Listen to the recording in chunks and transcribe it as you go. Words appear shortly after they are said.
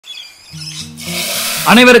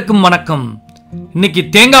அனைவருக்கும் வணக்கம். இன்னைக்கு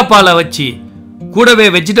தேங்காய் பாலை வச்சு கூடவே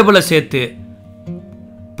வெஜிடபிளை சேர்த்து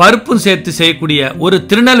பருப்பும் சேர்த்து செய்யக்கூடிய ஒரு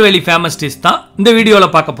திருநெல்வேலி ஃபேமஸ் டிஷ் தான் இந்த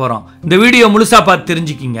வீடியோவில் பார்க்க போகிறோம். இந்த வீடியோ முழுசாக பார்த்து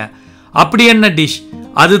தெரிஞ்சுக்கிங்க. அப்படி என்ன டிஷ்?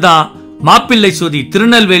 அதுதான் மாப்பிள்ளை சொதி,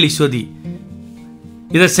 திருநெல்வேலி சொதி.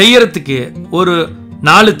 இதை செய்யறதுக்கு ஒரு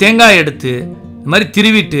 4 தேங்காய் எடுத்து இந்த மாதிரி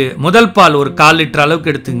திருவிட்டு முதல் பால் ஒரு 1/4 லிட்டர்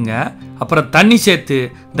அளவுக்கு எடுத்துக்கங்க. அப்புறம் தண்ணி சேர்த்து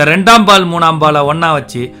இந்த 2ஆம் பால் 3ஆம் பாலை ஒன்றா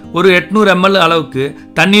வச்சு ஒரு 800 ml அளவுக்கு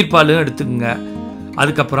தண்ணீர் பாலும் எடுத்துக்கோங்க.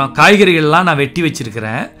 அதுக்கப்புறம் காய்கறிகள்லாம் நான் வெட்டி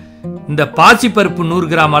வச்சுருக்கிறேன். இந்த பாசிப்பருப்பு 100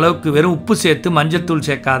 கிராம் அளவுக்கு வெறும் உப்பு சேர்த்து மஞ்சள் தூள்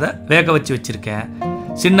சேர்க்காத வேக வச்சு வச்சுருக்கேன்.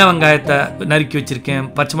 சின்ன வெங்காயத்தை நறுக்கி வச்சுருக்கேன்.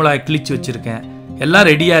 பச்சை மிளகாய் கிழிச்சு வச்சுருக்கேன். எல்லாம்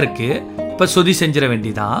ரெடியாக இருக்குது. இப்போ சொதி செஞ்சிட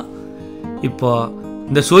வேண்டிதான். இப்போது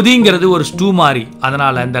இந்த சொதிங்கிறது ஒரு ஸ்டூ மாதிரி.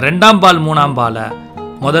 அதனால் இந்த 2ஆம் பால் 3ஆம் பாலை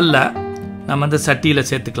முதல்ல நம்ம இந்த சட்டியில்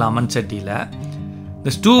சேர்த்துக்கலாம். மண் சட்டியில். இந்த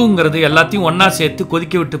ஸ்டூங்கிறது எல்லாத்தையும் ஒன்றா சேர்த்து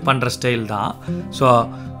கொதிக்க விட்டு பண்ணுற ஸ்டைல் தான். ஸோ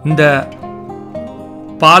இந்த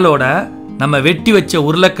பாலோட நம்ம வெட்டி வச்ச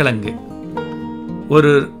உருளைக்கிழங்கு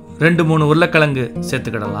ஒரு 2-3 உருளைக்கிழங்கு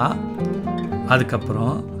சேர்த்துக்கிடலாம்.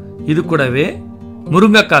 அதுக்கப்புறம் இது கூடவே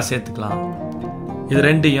முருங்கைக்காய் சேர்த்துக்கலாம். இது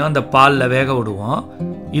ரெண்டையும் அந்த பாலில் வேக விடுவோம்.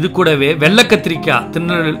 இது கூடவே வெள்ளை கத்திரிக்காய்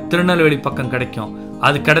திருநெல்வேலி பக்கம் கிடைக்கும்.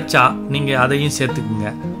 அது கிடைச்சா நீங்கள் அதையும் சேர்த்துக்குங்க.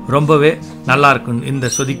 ரொம்பவே நல்லாயிருக்கும் இந்த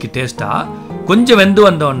சொதிக்கு டேஸ்ட்டாக. கொஞ்சம் வெந்து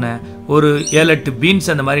வந்தோடனே ஒரு 7-8 பீன்ஸ்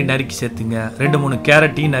அந்த மாதிரி நறுக்கி சேர்த்துங்க. 2-3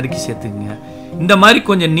 கேரட்டையும் நறுக்கி சேர்த்துக்குங்க. இந்த மாதிரி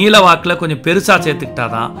கொஞ்சம் நீல வாக்கில் கொஞ்சம் பெருசாக சேர்த்துக்கிட்டா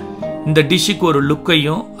தான் இந்த டிஷ்ஷுக்கு ஒரு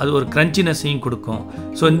லுக்கையும் அது ஒரு கிரன்ச்சினஸையும் கொடுக்கும்.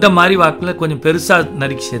 ஸோ இந்த மாதிரி வாக்கில் கொஞ்சம் பெருசாக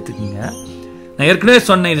நறுக்கி சேர்த்துக்குங்க. நான் ஏற்கனவே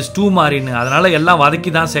சொன்னேன் இது ஸ்டூ மாதிரின்னு. அதனால் எல்லாம்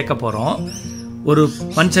வதக்கி தான் சேர்க்க போகிறோம். ஒரு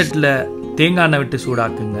மண் சட்டியில் தேங்காய் எண்ணெய் விட்டு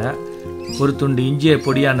சூடாக்குங்க. ஒரு துண்டு இஞ்சியை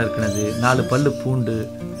பொடியாக நறுக்கினது, 4 பல்லு பூண்டு,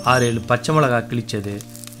 6-7 பச்சை மிளகாய் கிழிச்சது,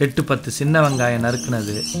 8-10 சின்ன வெங்காயம்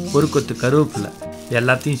நறுக்கினது, ஒரு கொத்து கருவேப்பிலை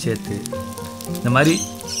எல்லாத்தையும் சேர்த்து இந்த மாதிரி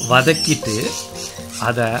வதக்கிட்டு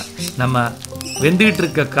அதை நம்ம வெந்துக்கிட்டு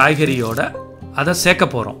இருக்க காய்கறியோட அதை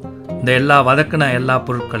சேர்க்க போகிறோம். இந்த எல்லா வதக்கின எல்லா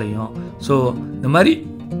பொருட்களையும். ஸோ இந்த மாதிரி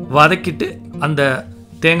வதக்கிட்டு அந்த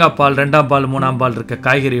தேங்காய் பால் 2ஆம் பால் 3ஆம் பால் இருக்க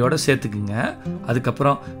காய்கறியோடு சேர்த்துக்குங்க.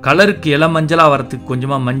 அதுக்கப்புறம் கலருக்கு இளம் மஞ்சளாக வரத்துக்கு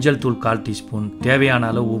கொஞ்சமாக மஞ்சள் தூள் 1/4 டீஸ்பூன், தேவையான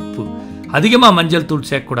அளவு உப்பு. அதிகமாக மஞ்சள் தூள்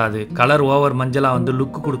சேர்க்கக்கூடாது. கலர் ஓவர் மஞ்சளாக வந்து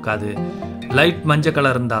லுக்கு கொடுக்காது. லைட் மஞ்சள்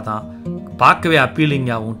கலர் இருந்தால் தான் பார்க்கவே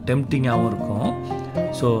அப்பீலிங்காகவும் டெம்டிங்காகவும் இருக்கும்.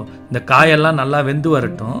 ஸோ இந்த காயெல்லாம் நல்லா வெந்து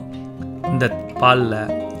வரட்டும் இந்த பாலில்.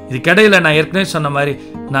 இதுக்கிடையில் நான் ஏற்கனவே சொன்ன மாதிரி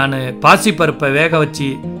நான் பாசிப்பருப்பை வேக வச்சு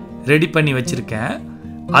ரெடி பண்ணி வச்சுருக்கேன்.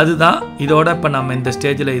 அதுதான் இதோட இப்போ நம்ம இந்த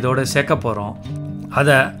ஸ்டேஜில் இதோட சேர்க்க போகிறோம்.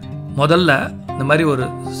 அதை முதல்ல இந்த மாதிரி ஒரு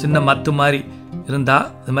சின்ன மத்து மாதிரி இருந்தால்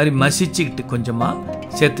இந்த மாதிரி மசிச்சுக்கிட்டு கொஞ்சமாக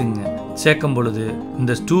சேர்த்துங்க. சேர்க்கும் பொழுது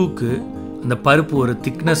இந்த ஸ்டூக்கு அந்த பருப்பு ஒரு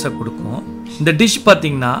திக்னஸை கொடுக்கும். இந்த டிஷ்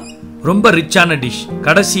பார்த்திங்கன்னா ரொம்ப ரிச்சான டிஷ்.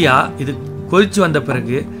 கடைசியாக இது கொதித்து வந்த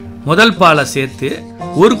பிறகு முதல் பாலை சேர்த்து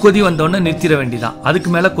ஒரு கொதி வந்தோடனே நிறுத்திட வேண்டிதான். அதுக்கு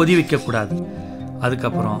மேலே கொதி வைக்கக்கூடாது.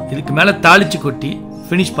 அதுக்கப்புறம் இதுக்கு மேலே தாளித்து கொட்டி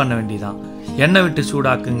ஃபினிஷ் பண்ண வேண்டிதான். எண்ணெய் விட்டு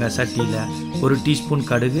சூடாக்குங்க. சட்டியில் 1 டீஸ்பூன்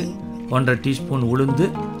கடுகு, 1/2 டீஸ்பூன்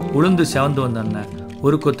உளுந்து செவந்து வந்தோடனே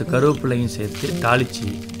ஒரு கொத்து கருவேப்பிலையும் சேர்த்து தாளித்து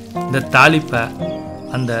இந்த தாளிப்பை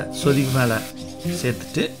அந்த சொதிக்கு மேலே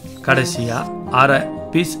சேர்த்துட்டு கடைசியாக 1/2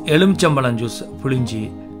 பீஸ் எலுமிச்சம்பழம் ஜூஸ் புழிஞ்சி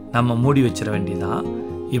நம்ம மூடி வச்சிட வேண்டியதான்.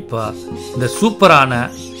 இப்போ இந்த சூப்பரான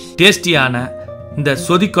டேஸ்டியான இந்த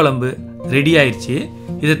சொதி குழம்பு ரெடி ஆயிடுச்சு.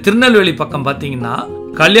 இது திருநெல்வேலி பக்கம் பார்த்தீங்கன்னா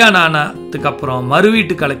கல்யாணம் ஆனதுக்கு அப்புறம் மறு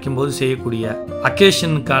வீட்டுக்கு அழைக்கும் போது செய்யக்கூடிய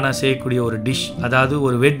அக்கேஷனுக்கான செய்யக்கூடிய ஒரு டிஷ். அதாவது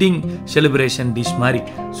ஒரு வெட்டிங் செலிப்ரேஷன் டிஷ் மாதிரி.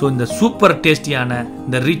 ஸோ இந்த சூப்பர் டேஸ்டியான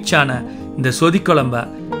இந்த ரிச்சான இந்த சொதி குழம்பை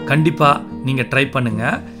கண்டிப்பாக நீங்கள் ட்ரை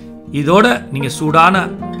பண்ணுங்கள். இதோட நீங்கள் சூடான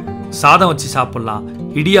சாதம் வச்சு சாப்பிட்லாம்.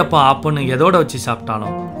 இடியாப்பம் ஆப்பன்னு எதோட வச்சு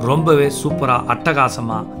சாப்பிட்டாலும் ரொம்பவே சூப்பராக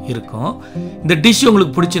அட்டகாசமாக இருக்கும். இந்த டிஷ்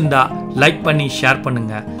உங்களுக்கு பிடிச்சிருந்தா லைக் பண்ணி ஷேர்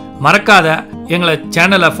பண்ணுங்கள். மறக்காத எங்களை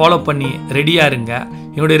சேனலை ஃபாலோ பண்ணி ரெடியாக இருங்க.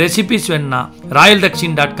 என்னுடைய ரெசிபிஸ் வேணுன்னா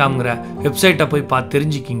royaldakshin.com வெப்சைட்டை போய் பார்த்து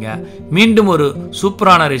தெரிஞ்சுக்கிங்க. மீண்டும் ஒரு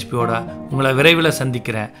சூப்பரான ரெசிபியோட உங்களை விரைவில்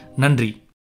சந்திக்கிறேன். நன்றி.